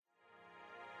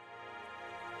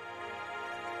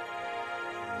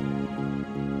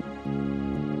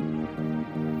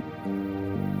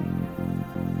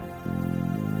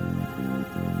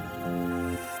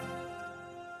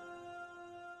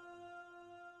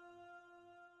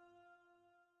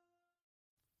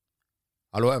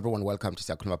Hello, everyone. Welcome to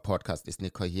Sakunma Podcast. It's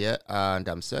Nico here, and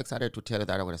I'm so excited to tell you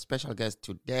that I've got a special guest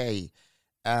today,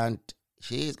 and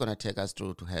she is going to take us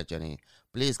through to her journey.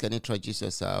 Please, can you introduce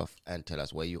yourself and tell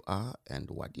us where you are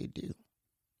and what you do?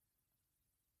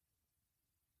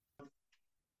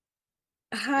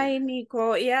 Hi,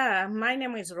 Nico. Yeah, my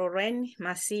name is Roren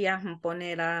Masia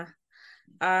Mponela.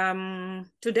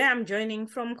 Today I'm joining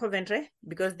from Coventry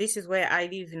because this is where I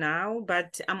live now,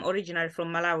 but I'm originally from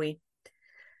Malawi.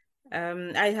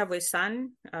 I have a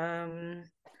son and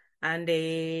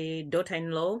a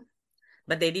daughter-in-law,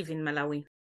 but they live in Malawi.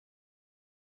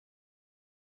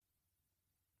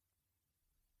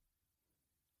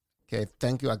 Okay,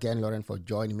 thank you again, Lauren, for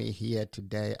joining me here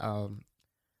today.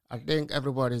 I think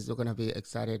everybody's going to be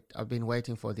excited. I've been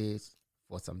waiting for this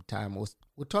for some time.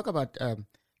 We'll talk about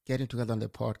getting together on the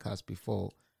podcast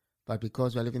before, but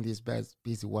because we're living in this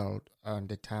busy world, and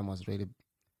the time was really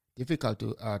difficult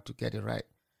to get it right.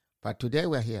 But today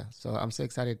we're here, so I'm so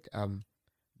excited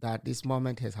that this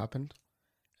moment has happened,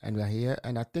 and we're here.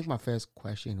 And I think my first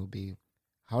question will be,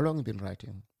 how long have you been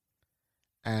writing,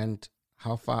 and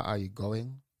how far are you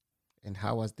going, and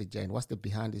how was the journey? What's the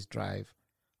behind this drive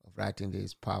of writing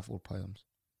these powerful poems?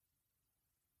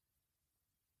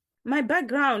 My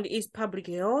background is public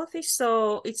health,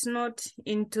 so it's not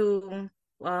into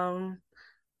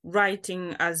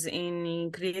writing as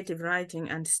in creative writing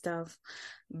and stuff.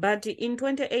 But in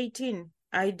 2018,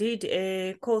 I did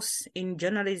a course in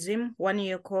journalism,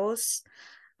 1-year course,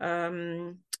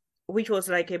 which was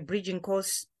like a bridging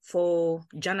course for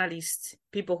journalists,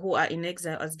 people who are in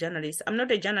exile as journalists. I'm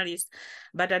not a journalist,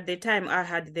 but at the time I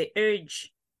had the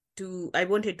urge I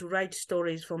wanted to write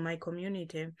stories for my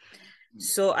community.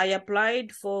 So I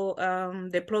applied for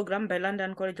the program by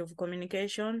London College of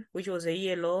Communication, which was a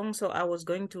year long. So I was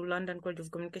going to London College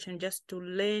of Communication just to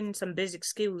learn some basic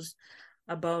skills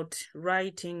about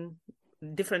writing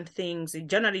different things,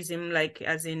 journalism, like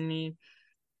as in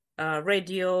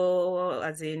radio,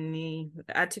 as in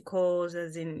articles,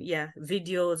 as in,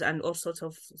 videos and all sorts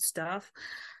of stuff.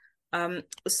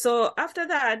 So after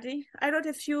that, I wrote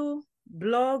a few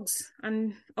blogs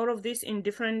and all of this in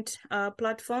different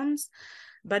platforms.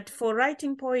 But for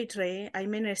writing poetry, I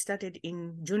mainly started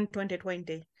in June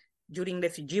 2020 during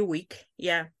Refugee Week.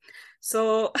 Yeah.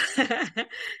 So,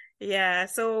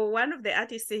 so one of the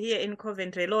artists here in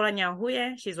Coventry, Laura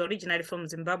Nyahuye, she's originally from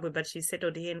Zimbabwe, but she's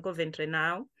settled here in Coventry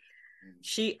now.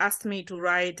 She asked me to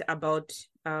write about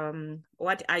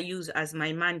what I use as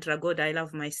my mantra, God, I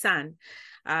love my son.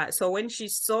 So when she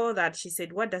saw that, she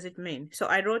said, what does it mean? So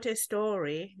I wrote a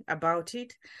story about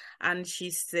it, and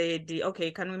she said, okay,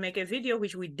 can we make a video?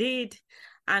 Which we did.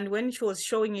 And when she was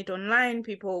showing it online,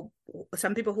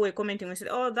 some people who were commenting said,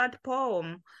 oh, that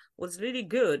poem was really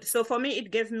good. So for me,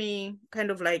 it gave me kind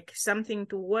of like something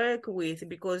to work with,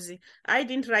 because I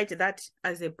didn't write that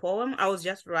as a poem. I was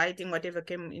just writing whatever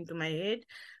came into my head,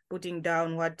 putting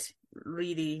down what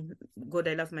really God,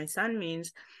 I love my son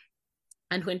means.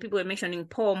 And when people were mentioning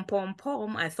poem,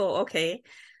 I thought, okay,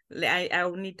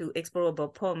 I'll need to explore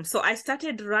about poems. So I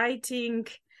started writing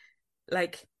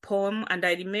like poem, and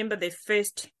I remember the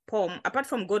first poem, apart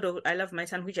from God, I love my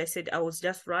son, which I said I was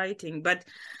just writing, but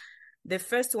the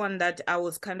first one that I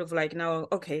was kind of like, now,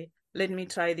 okay, let me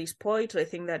try this poetry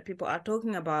thing that people are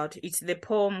talking about. It's the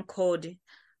poem called We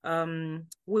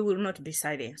Will Not Be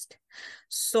Silenced.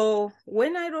 So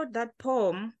when I wrote that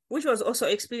poem, which was also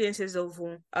experiences of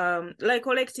like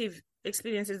collective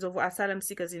experiences of asylum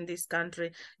seekers in this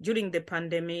country during the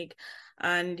pandemic,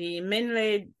 and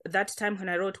mainly that time when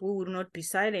I wrote We Will Not Be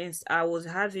Silenced, I was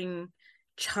having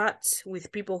chats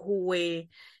with people who were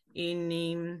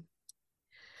in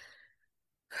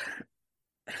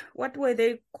what were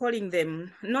they calling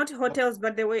them? Not hotels,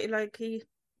 but they were like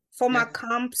former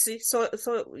camps. So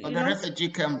you know, refugee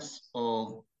camps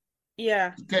or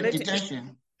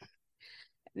detention.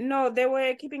 No, they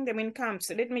were keeping them in camps.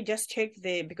 Let me just check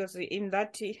because in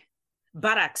that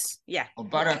barracks,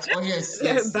 barracks. Oh yes,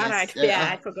 barracks.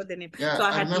 I forgot the name. Yeah, so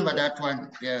I remember that one.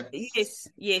 Yeah.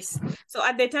 Yes. So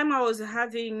at the time, I was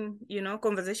having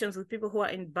conversations with people who are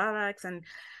in barracks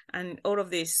and all of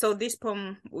this. So this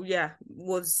poem,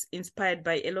 was inspired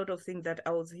by a lot of things that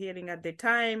I was hearing at the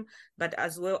time, but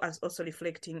as well as also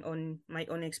reflecting on my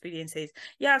own experiences.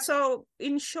 Yeah. So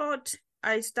in short,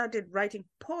 I started writing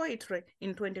poetry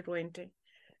in 2020.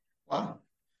 Wow,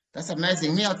 that's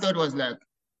amazing. Me, I thought it was like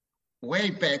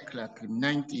way back, like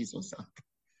 90s or something.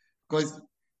 Because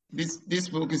this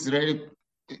book is really,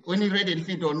 when you read it, if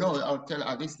you don't know, I'll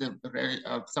tell this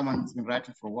someone's been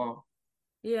writing for a while.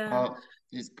 Yeah.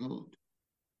 It's good.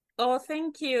 Oh,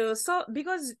 thank you. So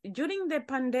because during the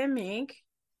pandemic,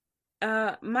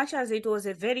 much as it was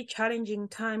a very challenging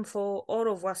time for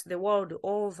all of us the world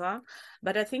over,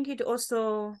 but I think it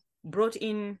also brought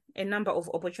in a number of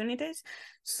opportunities.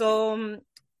 So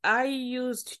I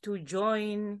used to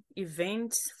join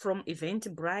events from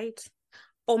Eventbrite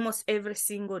almost every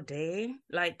single day.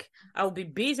 Like I'll be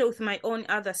busy with my own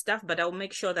other stuff, but I'll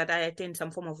make sure that I attend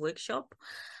some form of workshop.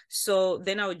 So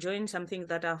then I'll join some things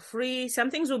that are free. Some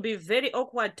things will be very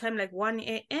awkward time, like 1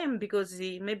 a.m. because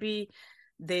maybe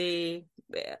the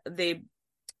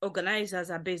organizers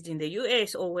are based in the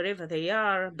US or wherever they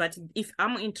are. But if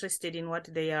I'm interested in what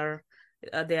they are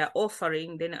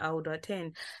offering, then I would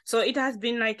attend. So it has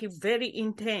been like a very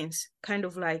intense kind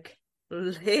of like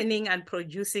learning and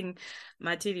producing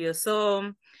material.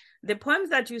 So the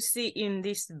poems that you see in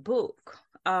this book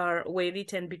were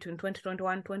written between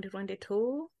 2021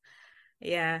 2022.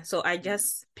 Yeah, so I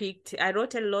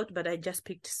wrote a lot, but I just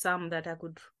picked some that I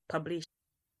could publish.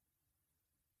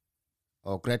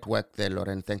 Oh, great work there,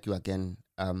 Lauren. Thank you again.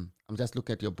 I'm just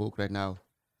looking at your book right now.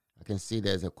 I can see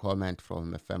there's a comment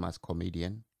from a famous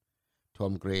comedian,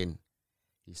 Tom Green.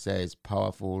 He says,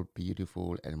 powerful,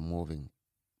 beautiful, and moving.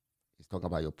 He's talking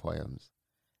about your poems.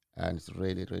 And it's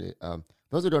really, really,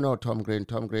 those who don't know Tom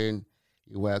Green,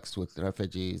 he works with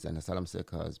refugees and asylum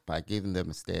seekers by giving them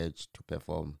a stage to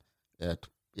perform, to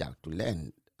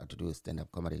learn how to do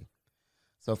stand-up comedy.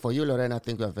 So for you, Lauren, I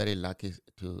think you're very lucky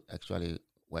to actually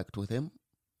worked with him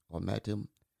or met him.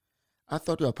 I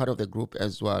thought you were part of the group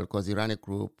as well because he ran a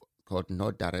group called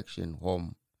No Direction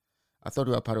Home. I thought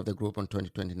you were part of the group on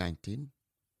 2019.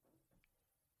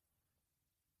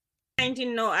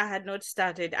 No, I had not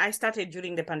started. I started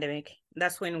during the pandemic.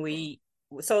 That's when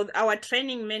so our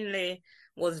training mainly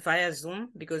was via Zoom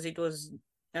because it was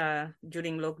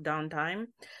during lockdown time.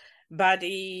 But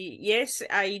yes,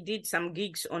 I did some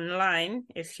gigs online,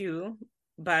 a few,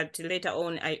 but later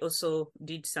on I also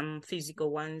did some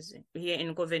physical ones here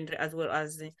in Coventry as well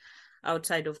as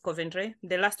outside of Coventry.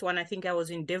 The last one, I think I was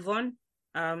in Devon.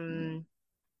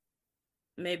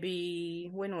 Maybe,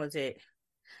 when was it?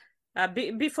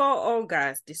 Before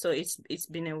August, so it's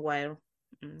been a while.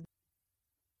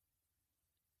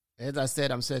 As I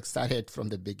said, I'm so excited from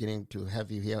the beginning to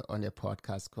have you here on the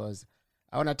podcast because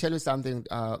I want to tell you something.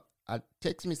 It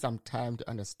takes me some time to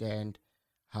understand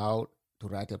how to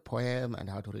write a poem and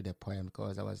how to read a poem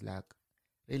because I was like,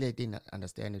 really didn't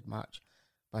understand it much.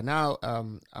 But now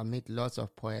I meet lots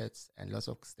of poets and lots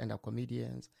of stand-up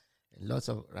comedians and lots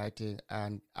of writing,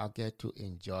 and I'll get to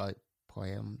enjoy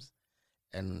poems.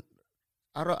 And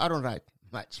I don't write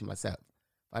much myself,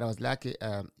 but I was lucky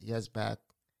years back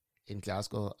in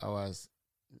Glasgow. I was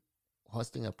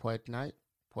hosting a poetry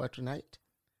night,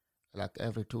 like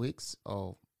every 2 weeks.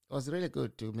 It was really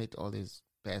good to meet all these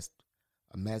best,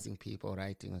 amazing people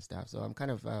writing and stuff. So I'm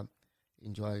kind of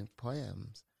enjoying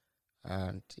poems,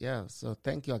 and yeah. So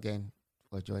thank you again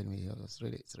for joining me. It's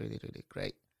really, really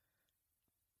great.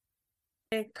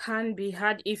 It can be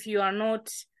hard if you are not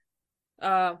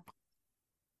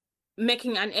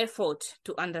making an effort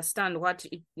to understand what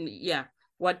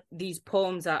these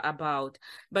poems are about.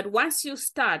 But once you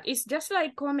start, it's just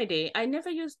like comedy. I never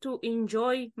used to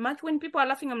enjoy much when people are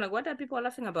laughing. I'm like, what are people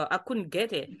laughing about? I couldn't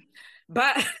get it.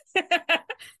 But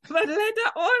but later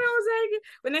on, I was like,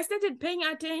 when I started paying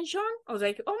attention, I was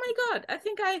like, oh my God, I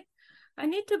think I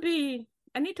need to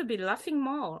be laughing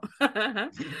more.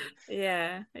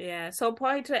 Yeah. So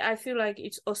poetry, I feel like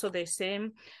it's also the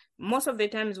same. Most of the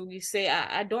times we say,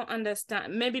 I don't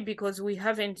understand, maybe because we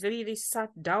haven't really sat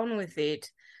down with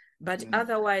it. But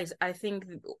otherwise, I think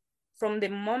from the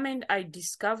moment I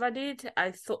discovered it,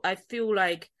 I feel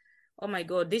like, oh my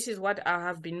God, this is what I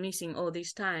have been missing all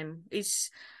this time.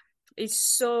 It's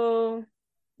so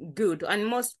good. And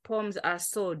most poems are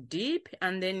so deep.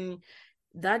 And then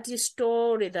that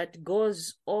story that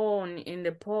goes on in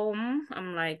the poem,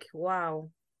 I'm like, wow.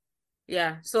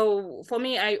 Yeah, so for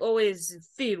me, I always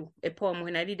feel a poem.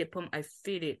 When I read a poem, I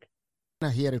feel it. I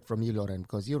hear it from you, Lauren,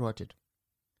 because you wrote it.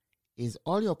 Is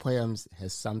all your poems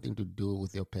has something to do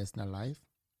with your personal life?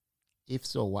 If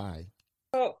so, why?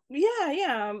 Oh,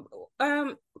 yeah.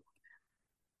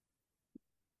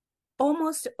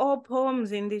 Almost all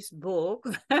poems in this book,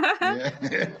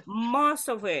 most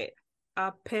of it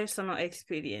are personal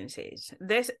experiences.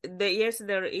 Yes,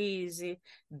 there is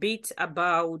bits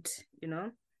about,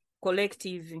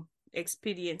 collective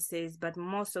experiences, but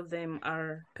most of them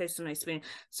are personal experience.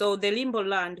 So the Limbo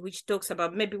Land, which talks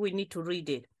about, maybe we need to read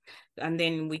it, and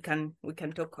then we can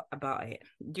talk about it.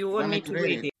 Do you want me to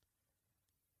read it?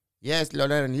 Yes,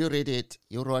 Lauren, you read it,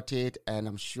 you wrote it, and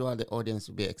I'm sure the audience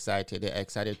will be excited. They're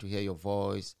excited to hear your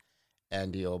voice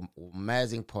and your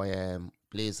amazing poem.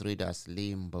 Please read us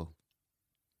Limbo.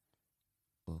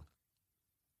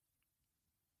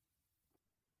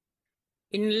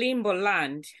 In limbo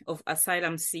land of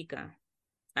asylum seeker,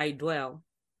 I dwell.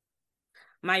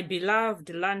 My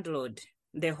beloved landlord,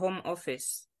 the Home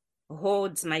Office,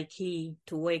 holds my key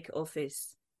to work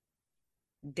office.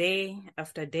 Day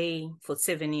after day for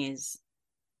 7 years,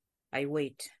 I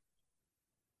wait.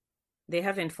 They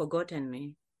haven't forgotten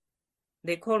me.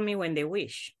 They call me when they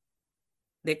wish.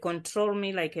 They control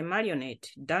me like a marionette,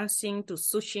 dancing to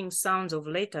swooshing sounds of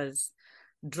letters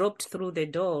dropped through the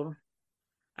door,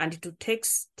 and to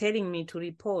text telling me to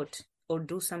report or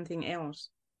do something else.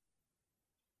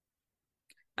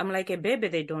 I'm like a baby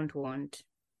they don't want,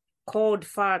 called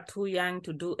far too young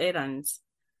to do errands,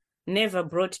 never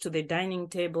brought to the dining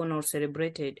table nor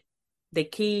celebrated, the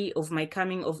key of my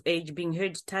coming of age being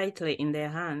held tightly in their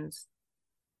hands.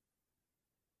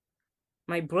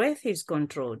 My breath is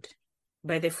controlled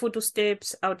by the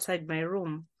footsteps outside my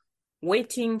room,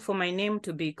 waiting for my name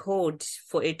to be called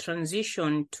for a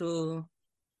transition to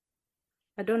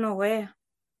I don't know where.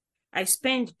 I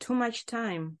spend too much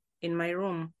time in my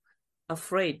room,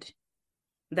 afraid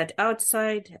that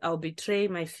outside I'll betray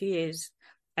my fears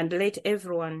and let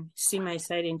everyone see my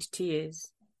silent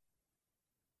tears.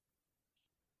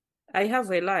 I have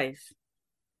a life,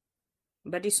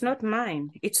 but it's not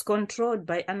mine. It's controlled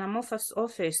by an amorphous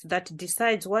office that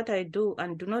decides what I do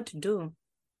and do not do.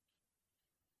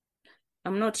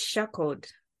 I'm not shackled,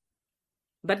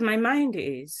 but my mind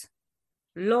is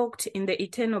locked in the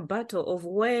eternal battle of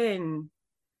when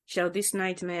shall this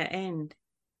nightmare end?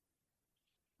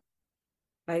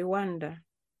 I wonder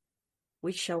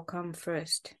which shall come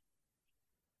first,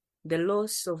 the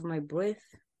loss of my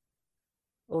breath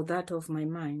or that of my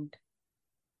mind.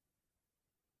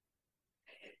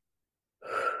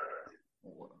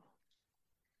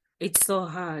 It's so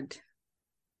hard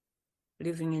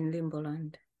living in Limbo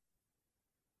Land.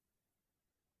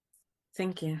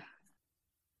 Thank you.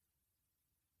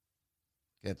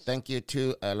 Yeah, thank you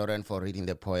too, Lauren, for reading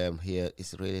the poem here.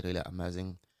 It's really, really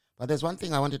amazing. But there's one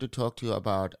thing I wanted to talk to you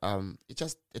about. It's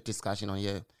just a discussion on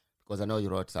here, because I know you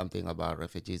wrote something about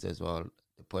refugees as well.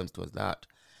 The poems was that.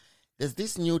 There's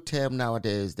this new term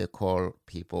nowadays they call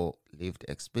people lived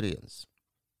experience,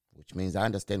 which means I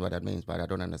understand what that means, but I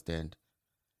don't understand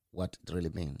what it really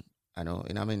means. I know,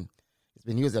 and I mean, it's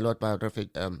been used a lot by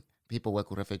people work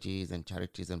with refugees and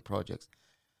charities and projects.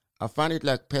 I find it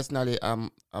like personally,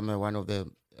 I'm one of the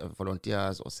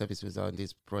volunteers or service users in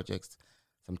these projects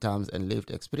sometimes, and lived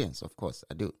experience, of course,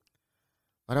 I do.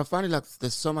 But I find it like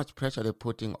there's so much pressure they're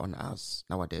putting on us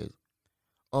nowadays.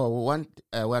 Oh,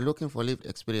 we're looking for lived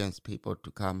experience people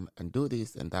to come and do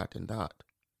this and that and that.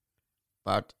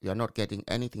 But you're not getting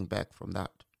anything back from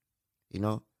that, you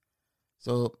know?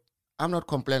 So I'm not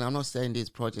complaining. I'm not saying these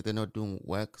projects, they're not doing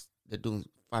work. They're doing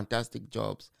fantastic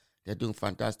jobs. They're doing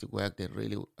fantastic work. They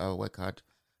really work hard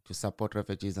to support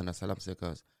refugees and asylum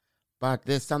seekers. But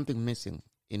there's something missing,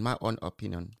 in my own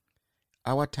opinion.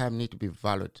 Our time needs to be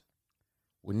valued.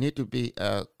 We need to be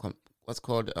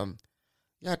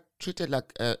treated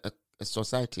like a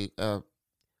society, to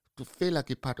feel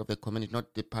like a part of the community,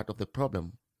 not the part of the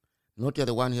problem. Not you're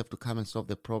the one who have to come and solve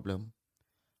the problem,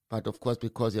 but of course,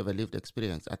 because you have a lived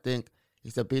experience. I think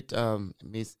it's a bit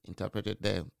misinterpreted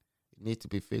there. It needs to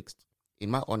be fixed. In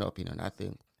my own opinion, I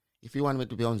think if you want me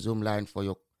to be on Zoom line for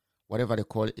your whatever the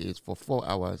call is for 4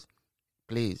 hours,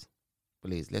 please,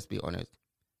 let's be honest.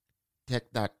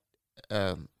 Take that,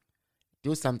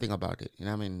 do something about it.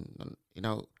 I mean,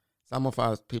 some of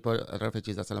our people,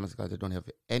 refugees, asylum seekers, they don't have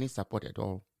any support at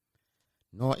all.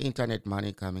 No internet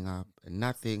money coming up,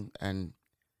 nothing. And,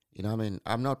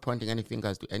 I'm not pointing any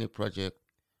fingers to any project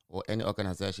or any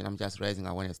organization. I'm just raising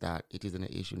awareness that it is an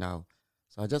issue now.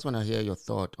 So I just want to hear your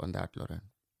thought on that, Lauren.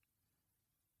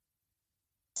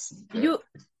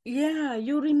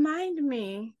 You remind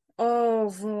me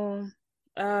of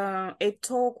a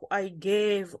talk I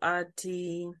gave at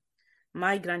the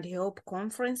Migrant Help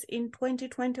Conference in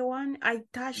 2021. I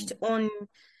touched on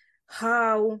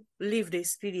how lived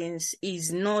experience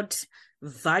is not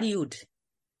valued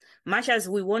much as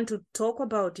we want to talk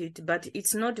about it, but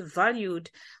it's not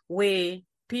valued, where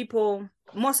people,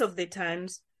 most of the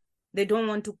times, they don't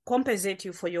want to compensate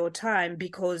you for your time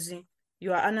because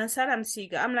you are an asylum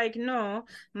seeker. I'm like, no,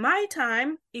 my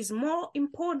time is more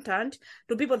important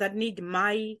to people that need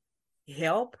my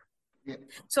help. Yeah.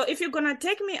 So if you're gonna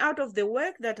take me out of the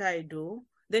work that I do,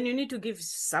 then you need to give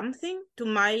something to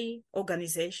my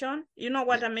organization. You know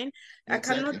what I mean? I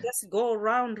cannot Exactly. just go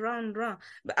round.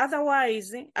 But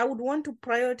otherwise, I would want to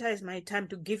prioritize my time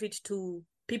to give it to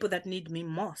people that need me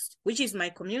most, which is my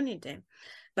community.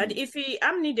 But if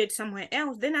I'm needed somewhere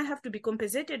else, then I have to be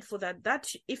compensated for that. That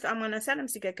if I'm an asylum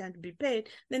seeker, can't be paid,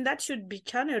 then that should be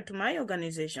channeled to my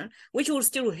organization, which will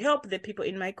still help the people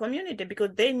in my community because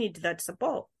they need that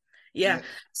support. Yeah.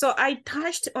 So I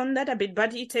touched on that a bit,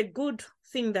 but it's a good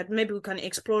thing that maybe we can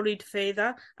explore it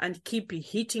further and keep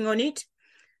hitting on it.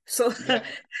 So,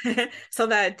 so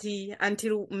that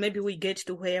until maybe we get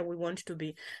to where we want to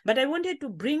be. But I wanted to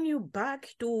bring you back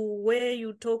to where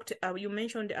you talked, you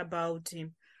mentioned about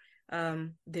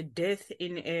the death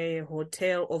in a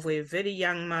hotel of a very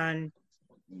young man.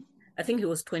 I think he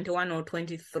was 21 or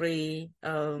 23.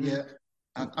 Yeah,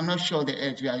 I'm not sure the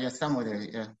age. Yeah, somewhere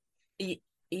there.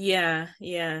 Yeah.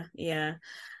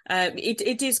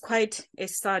 It is quite a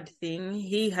sad thing.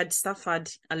 He had suffered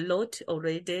a lot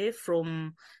already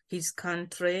from his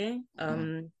country,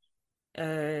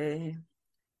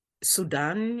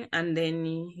 Sudan, and then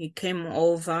he came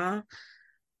over.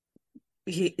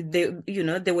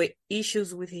 There were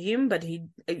issues with him, but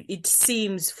it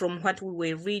seems from what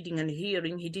we were reading and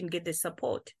hearing, he didn't get the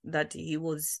support that he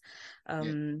was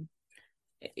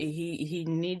he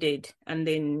needed. And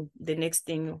then the next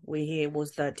thing we hear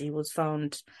was that he was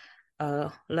found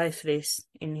lifeless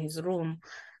in his room.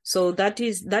 So that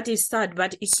is sad,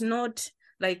 but it's not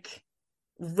like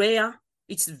rare.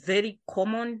 It's very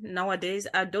common nowadays.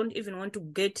 I don't even want to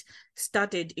get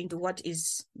started into what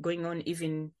is going on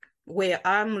even where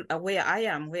I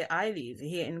live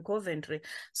here in Coventry.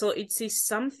 So it is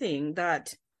something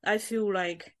that I feel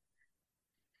like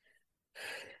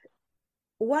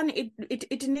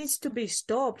it needs to be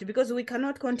stopped, because we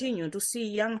cannot continue to see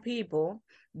young people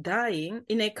dying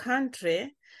in a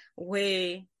country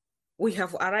where we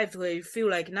have arrived, where you feel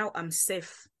like now I'm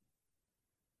safe.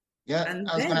 Yeah, and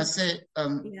I was gonna say,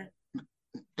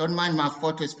 don't mind my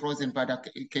photo is frozen, but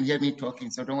you can hear me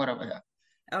talking, so don't worry about that.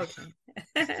 Okay.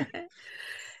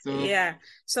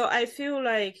 So I feel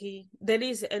like there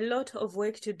is a lot of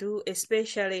work to do,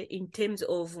 especially in terms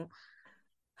of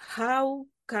how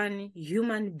can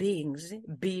human beings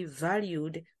be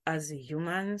valued as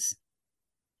humans.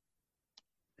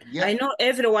 I know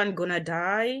everyone gonna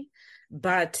die,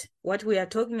 but what we are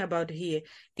talking about here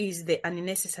is the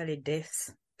unnecessary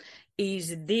deaths,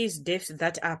 is these deaths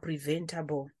that are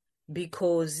preventable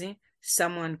because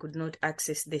someone could not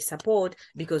access the support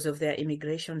because of their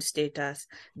immigration status,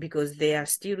 because they are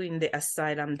still in the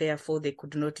asylum, therefore they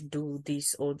could not do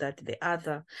this or that, the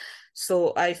other.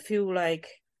 So I feel like,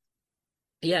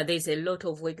 there's a lot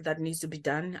of work that needs to be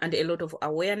done, and a lot of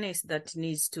awareness that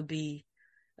needs to be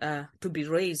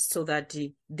raised, so that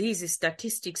these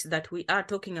statistics that we are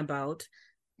talking about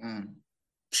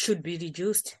should be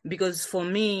reduced. Because for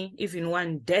me, even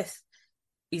one death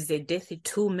is a death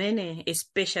too many,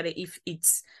 especially if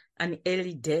it's an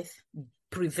early death,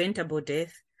 preventable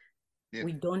death.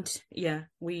 We don't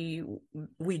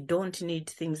need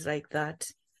things like that.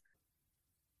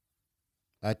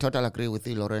 I totally agree with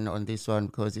you, Lauren, on this one,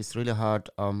 because it's really hard.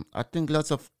 I think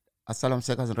lots of asylum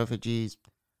seekers and refugees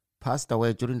passed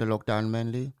away during the lockdown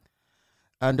mainly.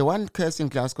 And the one case in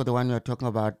Glasgow, the one you're talking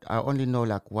about, I only know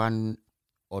like one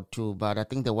or two, but I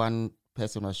think the one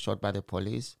person was shot by the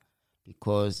police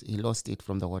because he lost it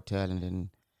from the hotel, and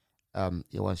then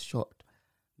he was shot.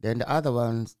 Then the other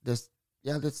ones, there's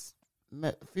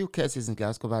a few cases in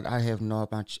Glasgow, but I have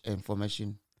not much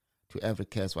information to every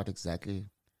case what exactly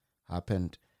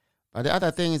happened. But the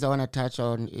other thing is I want to touch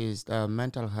on is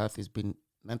mental health has been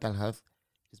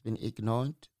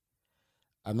ignored.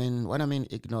 I mean, when I mean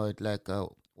ignored, like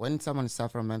when someone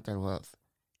suffers mental health,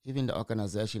 even the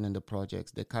organization and the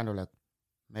projects, they kind of like,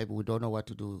 maybe we don't know what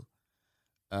to do,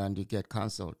 and you get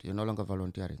cancelled. You're no longer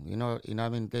volunteering. You know. I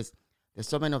mean, there's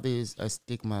so many of these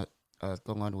stigma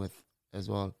going on with as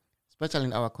well, especially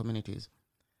in our communities,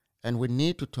 and we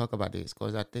need to talk about this,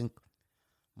 because I think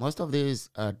most of these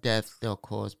deaths, they are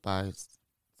caused by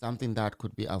something that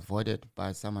could be avoided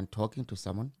by someone talking to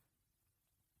someone,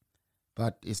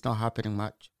 but it's not happening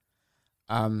much.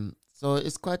 So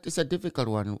it's a difficult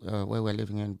one where we're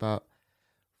living in. But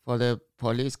for the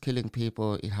police killing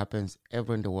people, it happens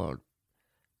everywhere in the world,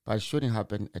 but it shouldn't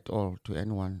happen at all to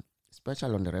anyone,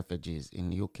 especially on the refugees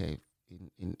in UK.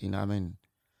 I mean,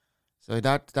 so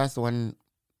that's one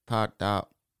part that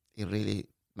it really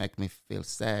makes me feel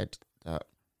sad that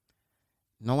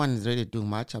no one is really doing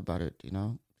much about it,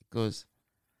 because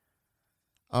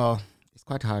it's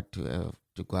quite hard to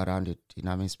to go around it.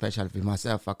 I mean, especially for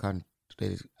myself, I can't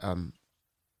really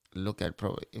look at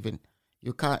even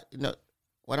you can't.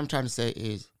 What I'm trying to say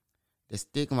is the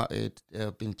stigma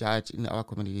being judged in our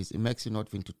communities. It makes you not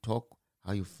even to talk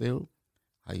how you feel,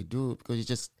 how you do, because you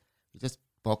just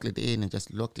buckle it in and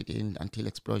just locked it in until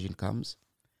explosion comes.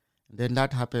 And then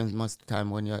that happens most of the time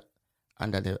when you're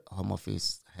under the Home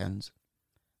Office hands.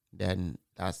 Then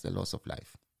that's the loss of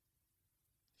life.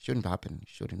 Shouldn't happen.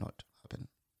 Should not happen.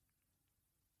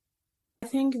 I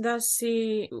think that's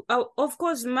of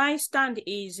course my stand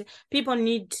is people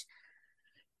need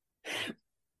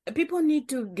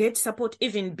to get support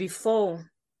even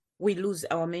before we lose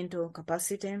our mental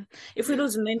capacity. If we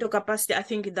lose mental capacity, I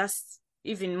think that's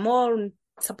even more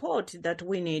support that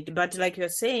we need. But like you're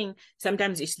saying,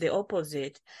 sometimes it's the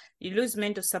opposite. You lose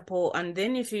mental support, and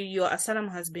then if your asylum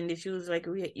has been refused, like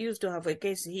we used to have a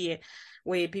case here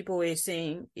where people were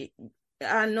saying,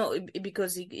 no,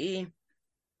 because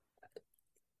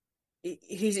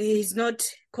he's not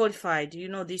qualified,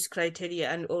 this criteria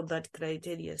and all that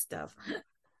criteria stuff.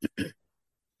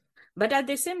 But at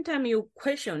the same time, you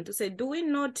question to say, do we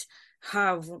not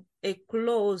have a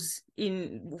clause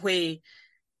in where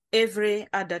every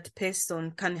adult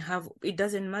person can have, it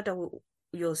doesn't matter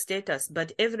your status,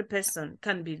 but every person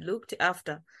can be looked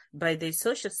after by the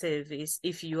social service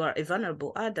if you are a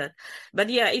vulnerable adult. But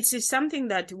yeah, it's something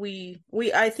that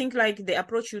I think like the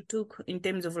approach you took in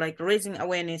terms of like raising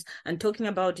awareness and talking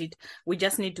about it, we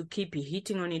just need to keep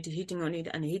hitting on it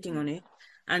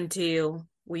until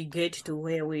we get to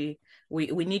where we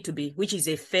need to be, which is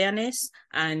a fairness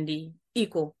and the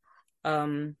equal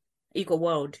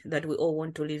world that we all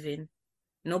want to live in.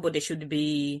 Nobody should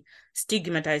be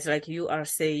stigmatized, like you are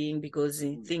saying, because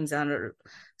things are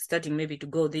starting maybe to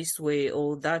go this way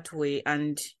or that way,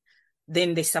 and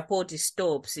then the support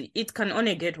stops. It can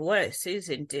only get worse,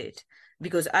 isn't it?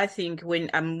 Because I think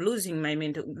when I'm losing my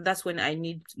mental, that's when I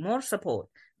need more support,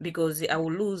 because I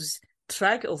will lose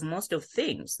track of most of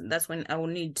things. That's when I will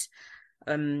need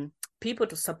people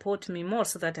to support me more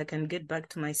so that I can get back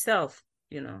to myself,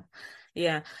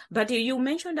 Yeah, but you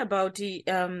mentioned about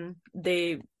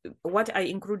what I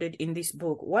included in this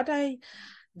book.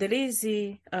 There is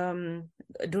Do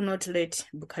Not Let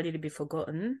Bukalili Be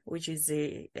Forgotten, which is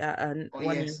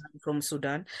one from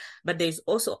Sudan. But there's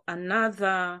also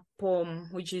another poem,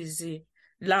 which is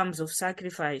Lambs of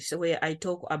Sacrifice, where I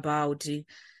talk about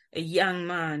a young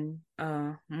man,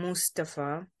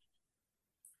 Mustafa,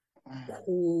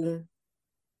 who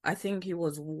I think he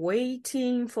was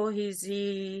waiting for his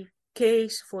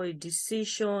case for a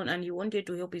decision, and he wanted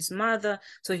to help his mother,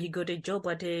 so he got a job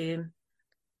at a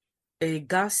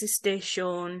gas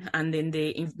station, and then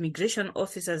the immigration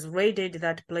officers raided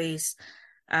that place,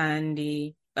 and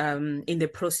in the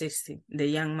process the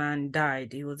young man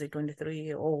died. He was a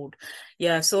 23-year-old.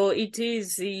 So it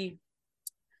is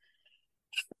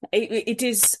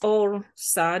all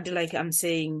sad. Like I'm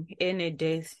saying,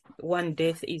 one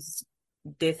death is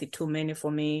death too many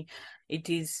for me. It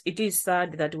is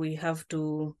sad that we have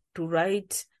to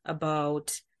write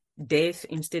about death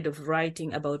instead of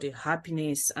writing about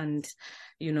happiness and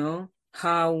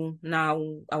how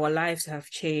now our lives have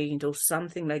changed or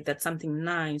something like that, something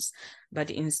nice. But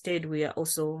instead we are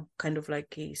also kind of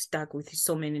like stuck with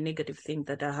so many negative things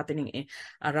that are happening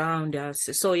around us.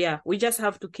 So yeah, we just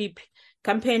have to keep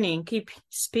campaigning, keep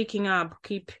speaking up,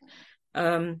 keep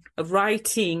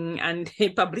writing and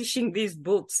publishing these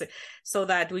books so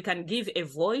that we can give a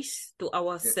voice to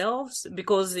ourselves,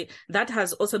 because that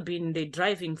has also been the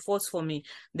driving force for me.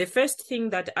 The first thing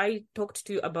that I talked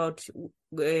to you about,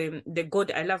 the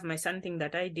God I Love My Son thing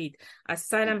that I did,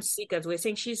 asylum seekers were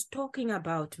saying, she's talking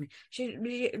about me,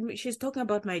 she's talking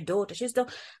about my daughter,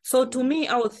 so to me,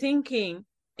 I was thinking,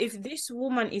 if this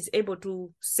woman is able to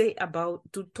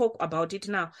talk about it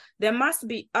now, there must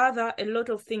be a lot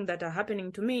of things that are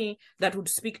happening to me that would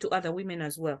speak to other women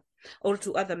as well, or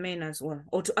to other men as well,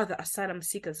 or to other asylum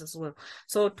seekers as well.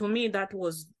 So to me, that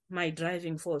was my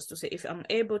driving force, to say, if I'm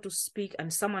able to speak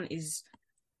and someone is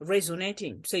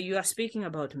resonating, so you are speaking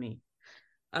about me,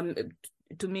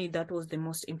 to me, that was the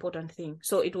most important thing.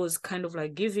 So it was kind of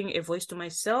like giving a voice to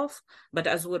myself, but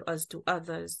as well as to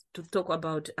others, to talk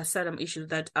about asylum issues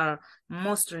that are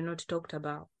mostly not talked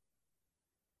about.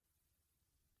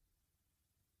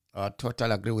 I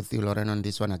totally agree with you, Lauren, on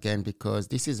this one again, because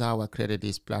this is how I created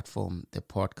this platform. The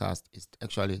podcast is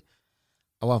actually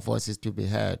our voices to be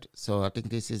heard. So I think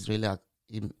this is really,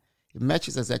 it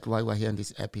matches exactly why we're here in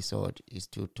this episode, is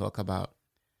to talk about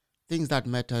things that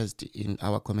matters in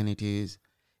our communities,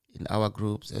 in our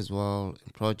groups as well,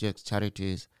 in projects,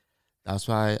 charities. That's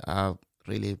why I'm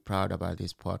really proud about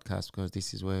this podcast, because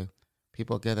this is where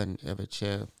people gather and have a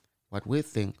share what we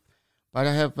think. But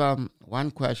I have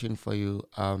one question for you.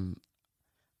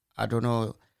 I don't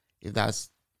know if that's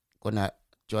gonna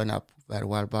join up very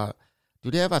well, but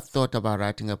did you ever thought about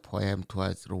writing a poem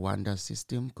towards Rwanda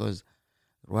system? Because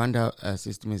Rwanda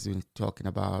system has been talking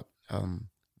about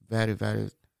very, very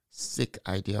sick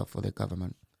idea for the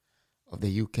government of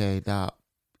the UK that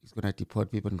is going to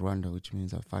deport people in Rwanda, which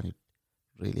means I find it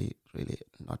really, really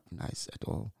not nice at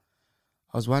all.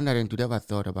 I was wondering, did you ever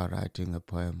thought about writing a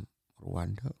poem,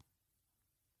 Rwanda?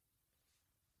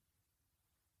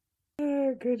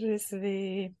 Oh, goodness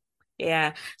me.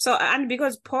 Yeah. So, and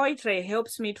because poetry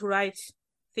helps me to write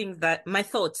things that, my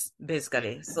thoughts,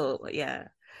 basically. So, yeah.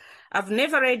 I've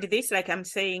never read this, like I'm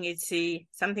saying, it's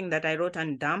something that I wrote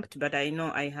and dumped, but I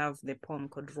know I have the poem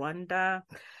called Rwanda.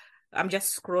 I'm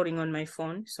just scrolling on my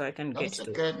phone so I can get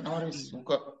to it. Norris, we've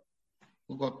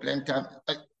got plenty of,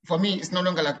 for me, it's no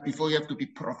longer like before you have to be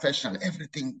professional,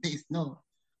 everything, this, no.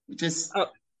 We just... Oh,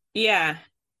 yeah,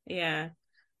 yeah.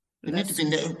 We need to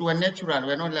be we're natural.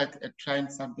 We're not like trying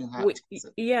something hard.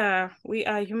 We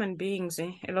are human beings.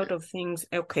 A lot of things.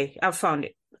 Okay, I found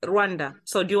it. Rwanda.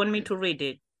 So do you want me to read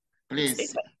it?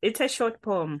 Please. It's a short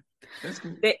poem. That's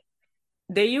good.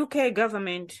 The UK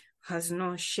government has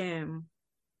no shame.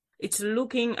 It's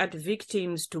looking at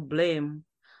victims to blame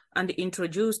and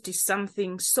introduced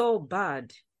something so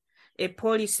bad, a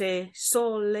policy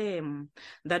so lame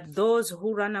that those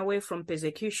who run away from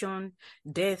persecution,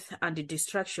 death, and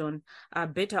destruction are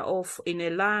better off in a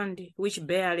land which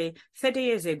barely 30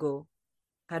 years ago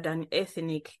had an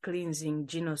ethnic cleansing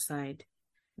genocide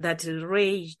that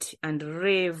raged and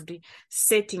raved,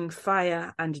 setting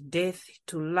fire and death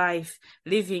to life,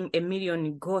 leaving a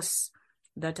million ghosts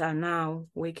that are now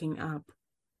waking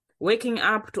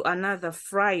up to another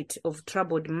fright of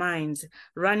troubled minds,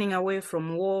 running away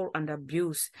from war and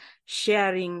abuse,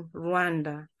 sharing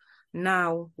Rwanda,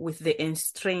 now with the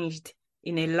estranged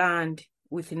in a land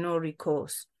with no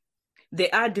recourse.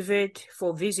 The advert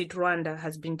for Visit Rwanda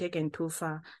has been taken too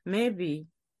far. Maybe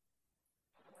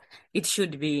it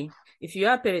should be, if you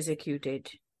are persecuted,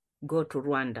 go to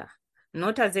Rwanda,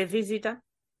 not as a visitor,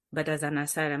 but as an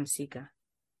asylum seeker,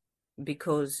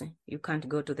 because you can't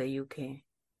go to the UK.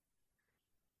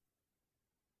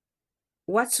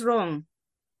 What's wrong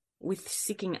with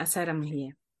seeking asylum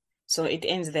here? So it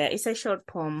ends there. It's a short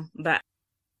poem, but...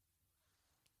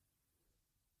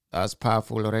 That's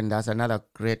powerful, Lauren. That's another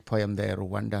great poem there,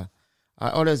 Rwanda. I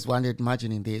always wanted,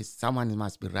 imagining this, someone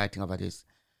must be writing about this.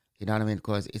 You know what I mean?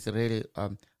 Because it's really,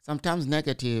 sometimes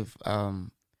negative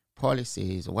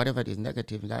policies, or whatever it is,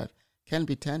 negative in life, can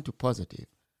be turned to positive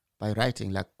by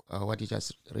writing, like what you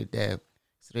just read there.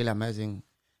 It's really amazing.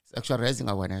 It's actually raising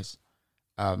awareness.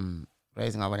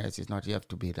 Raising awareness is not, you have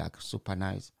to be like super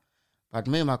nice. But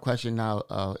maybe my question now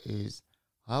is,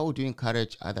 how would you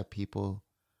encourage other people,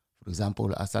 for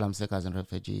example, asylum seekers and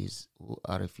refugees who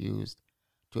are refused,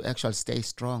 to actually stay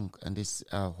strong in this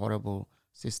horrible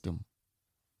system?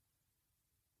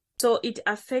 So it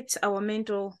affects our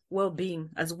mental well-being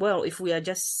as well if we are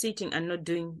just sitting and not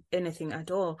doing anything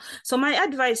at all. So my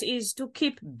advice is to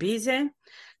keep busy,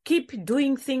 keep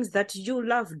doing things that you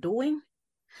love doing,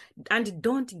 and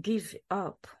don't give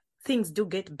up. Things do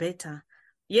get better.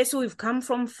 Yes, we've come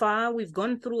from far. We've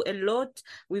gone through a lot.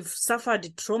 We've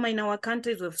suffered trauma in our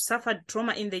countries. We've suffered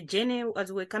trauma in the journey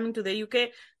as we're coming to the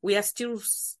UK. We are still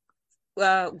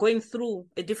going through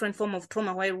a different form of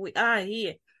trauma while we are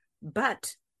here.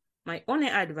 But my only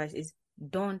advice is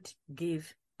don't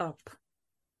give up.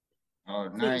 Oh,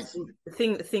 nice.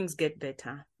 Things get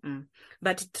better.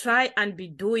 But try and be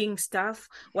doing stuff,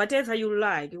 whatever you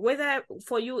like, whether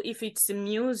for you, if it's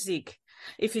music,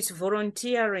 if it's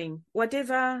volunteering,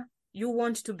 whatever you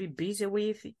want to be busy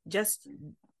with, just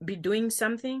be doing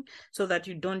something so that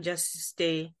you don't just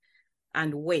stay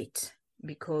and wait,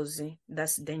 because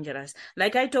that's dangerous.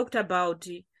 Like I talked about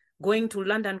going to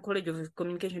London College of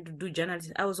Communication to do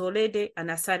journalism. I was already an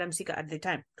asylum seeker at the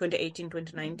time, 2018,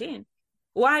 2019.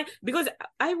 Why? Because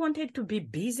I wanted to be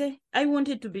busy. I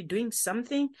wanted to be doing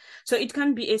something. So it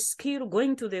can be a skill,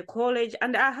 going to the college.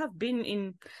 And I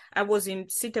was in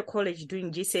City College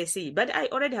doing GCSE, but I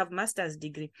already have master's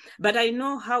degree. But I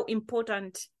know how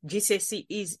important GCSE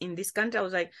is in this country. I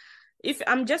was like, if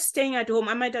I'm just staying at home,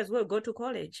 I might as well go to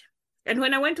college. And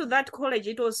when I went to that college,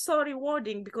 it was so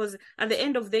rewarding, because at the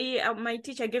end of the year, my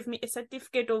teacher gave me a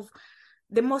certificate of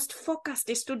the most focused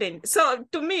student. So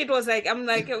to me, it was like, I'm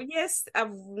like, oh, yes,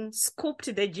 I've scooped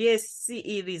the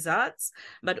GCSE results,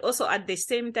 but also at the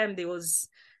same time, there was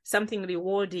something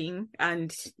rewarding.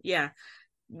 And yeah,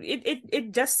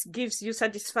 it just gives you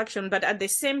satisfaction, but at the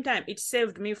same time it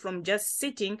saved me from just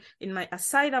sitting in my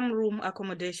asylum room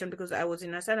accommodation, because I was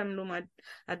in asylum room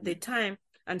at the time,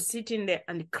 and sitting there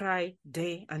and cry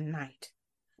day and night,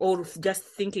 or just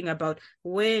thinking about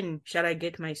when shall I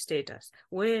get my status,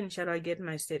 when shall I get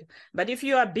my status. But if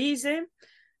you are busy,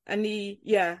 and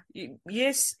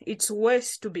yes, it's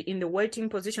worse to be in the waiting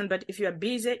position, but if you are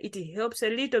busy, it helps a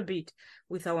little bit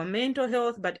with our mental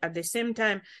health, but at the same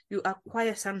time, you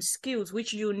acquire some skills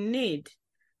which you need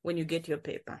when you get your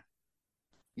paper.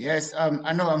 Yes,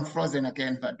 I know I'm frozen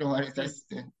again, but don't worry,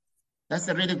 that's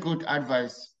a really good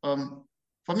advice.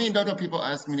 For me, a lot of people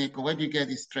ask me, Nico, where do you get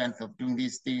the strength of doing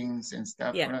these things and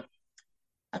stuff? Yeah.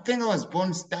 I think I was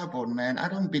born stubborn, man. I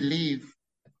don't believe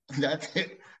that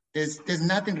there's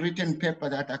nothing written in paper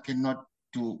that I cannot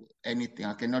do anything.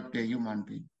 I cannot be a human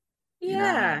being.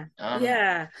 Yeah,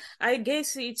 yeah. I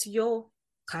guess it's your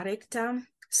character.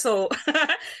 So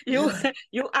you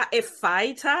are a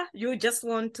fighter. You just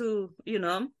want to,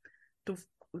 to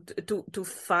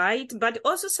fight, but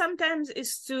also sometimes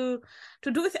it's to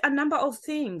do with a number of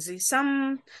things.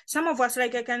 Some of us,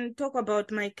 like I can talk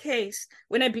about my case.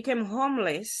 When I became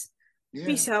homeless,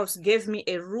 Peace House gave me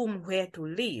a room where to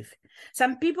live.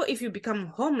 Some people, if you become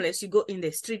homeless, you go in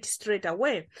the street straight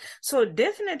away. So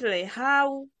definitely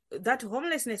how that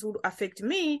homelessness would affect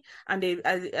me and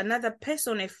another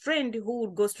person, a friend who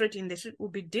would go straight in the street,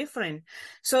 would be different.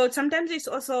 So sometimes it's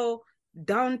also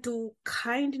down to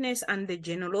kindness and the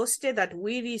generosity that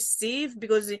we receive,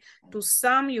 because to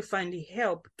some you find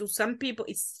help, to some people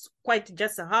it's quite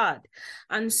just hard.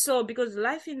 And so because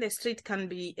life in the street can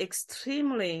be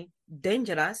extremely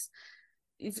dangerous,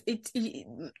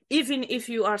 even if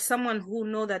you are someone who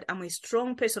know that I'm a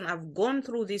strong person, I've gone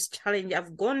through this challenge,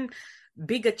 I've gone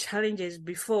bigger challenges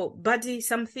before, but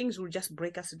some things will just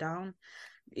break us down.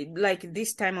 Like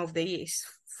this time of the year is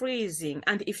freezing,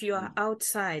 and if you are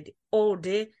outside all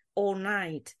day, all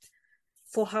night,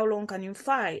 for how long can you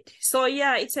fight? So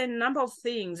yeah, it's a number of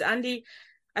things, and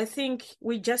I think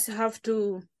we just have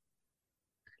to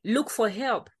look for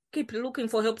help. Keep looking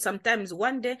for help. Sometimes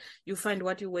one day you find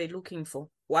what you were looking for,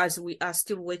 as we are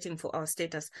still waiting for our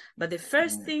status. But the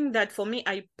first thing that for me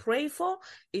I pray for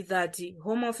is that the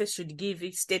Home Office should give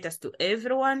status to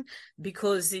everyone,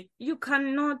 because you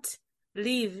cannot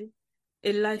live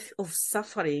a life of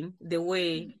suffering the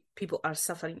way people are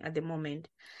suffering at the moment.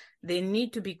 There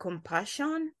need to be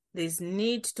compassion. There's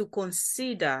need to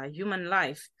consider human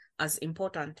life as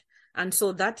important. And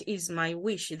so that is my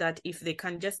wish, that if they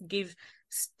can just give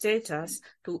status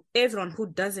to everyone who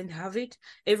doesn't have it,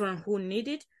 everyone who need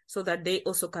it, so that they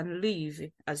also can live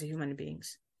as human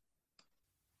beings.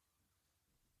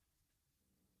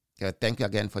 Okay, thank you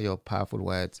again for your powerful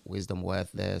words, wisdom words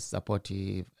there,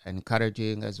 supportive,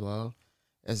 encouraging as well.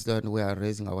 As though we are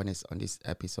raising awareness on this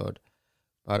episode.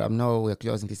 But I know we're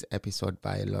closing this episode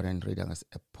by Lauren reading us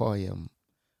a poem.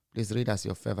 Please read us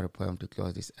your favorite poem to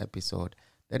close this episode.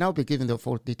 Then I'll be giving the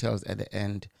full details at the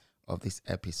end of this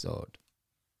episode.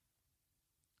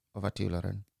 Over to you,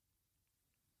 Lauren.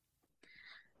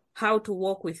 How to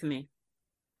walk with me.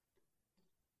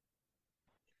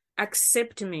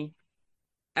 Accept me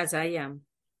as I am.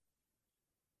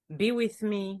 Be with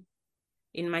me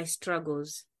in my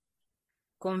struggles.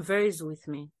 Converse with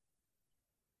me.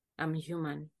 I'm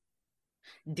human.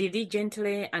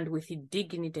 Diligently and with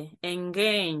dignity,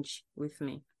 engage with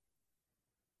me.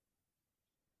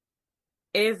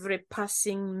 Every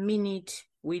passing minute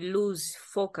we lose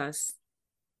focus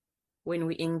when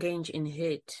we engage in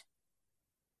hate.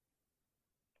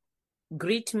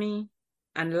 Greet me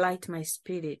and light my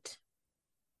spirit.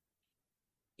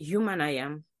 Human I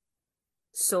am,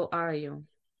 so are you.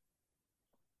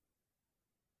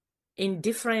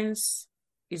 Indifference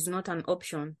is not an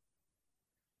option.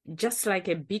 Just like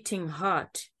a beating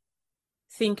heart,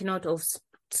 think not of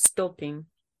stopping.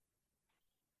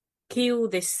 Kill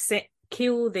the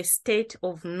state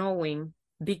of knowing,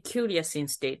 be curious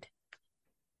instead.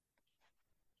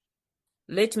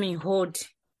 Let me hold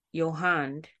your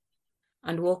hand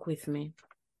and walk with me.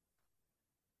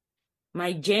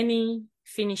 My journey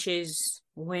finishes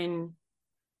when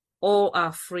all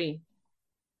are free,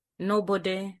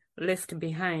 nobody left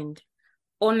behind,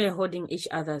 only holding each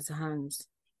other's hands.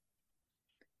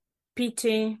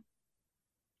 Pity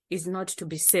is not to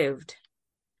be saved.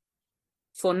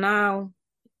 For now,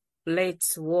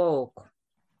 let's walk.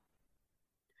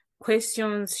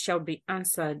 Questions shall be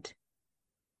answered,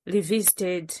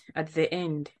 revisited at the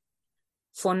end.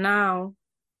 For now,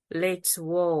 let's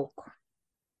walk.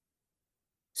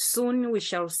 Soon we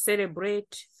shall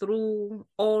celebrate through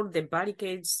all the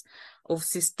barricades of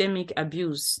systemic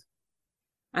abuse.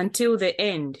 Until the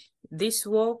end, this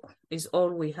walk is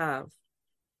all we have.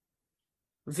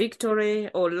 Victory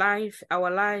or life,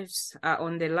 our lives are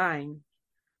on the line.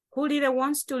 Who really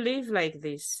wants to live like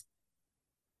this?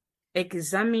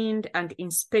 Examined and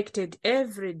inspected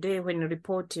every day when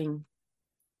reporting.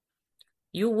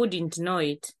 You wouldn't know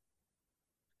it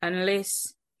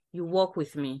unless you walk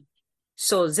with me.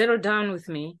 So zero down with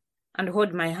me and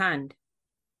hold my hand.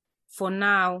 For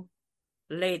now,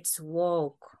 let's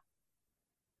walk.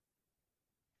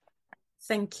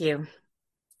 Thank you.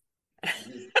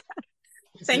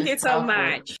 Thank you so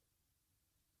much.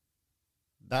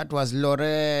 That was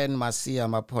Lorraine Masia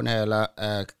Maponela,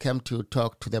 came to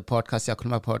talk to the podcast,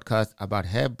 Siyakhuluma podcast, about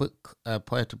her book,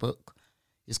 poetry book.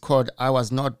 It's called I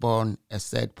Was Not Born a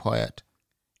Sad Poet.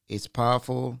 It's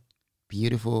powerful,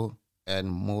 beautiful, and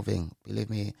moving. Believe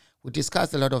me, we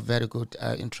discussed a lot of very good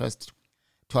interest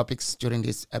topics during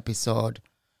this episode.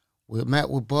 We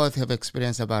both have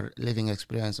experience about living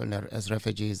experience as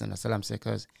refugees and asylum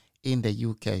seekers in the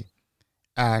UK.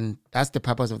 And that's the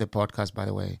purpose of the podcast, by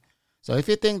the way. So if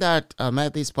you think that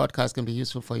this podcast can be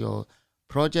useful for your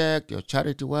project, your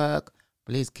charity work,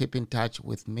 please keep in touch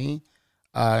with me.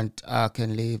 And I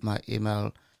can leave my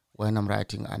email when I'm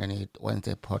writing underneath when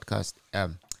the podcast,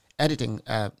 editing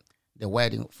the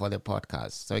wording for the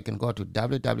podcast. So you can go to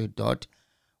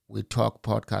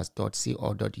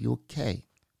www.wetalkpodcast.co.uk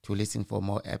to listen for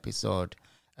more episode.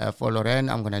 For Lorraine,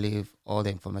 I'm going to leave all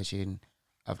the information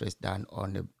after it's done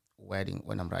on the wording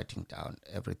when I'm writing down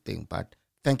everything. But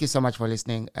thank you so much for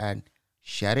listening, and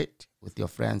share it with your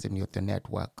friends and your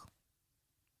network.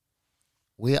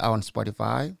 We are on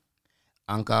Spotify,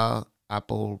 Anchor,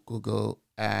 Apple, Google,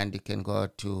 and you can go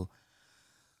to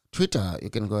Twitter. You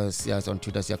can go see us on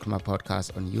Twitter, Siyakhuluma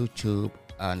Podcast, on YouTube,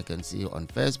 and you can see on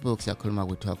Facebook, Siyakhuluma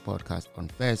We Talk Podcast on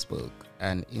Facebook,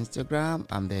 and Instagram.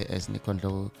 I'm there as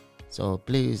Nikondlo. So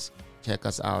please check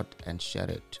us out and share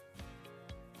it.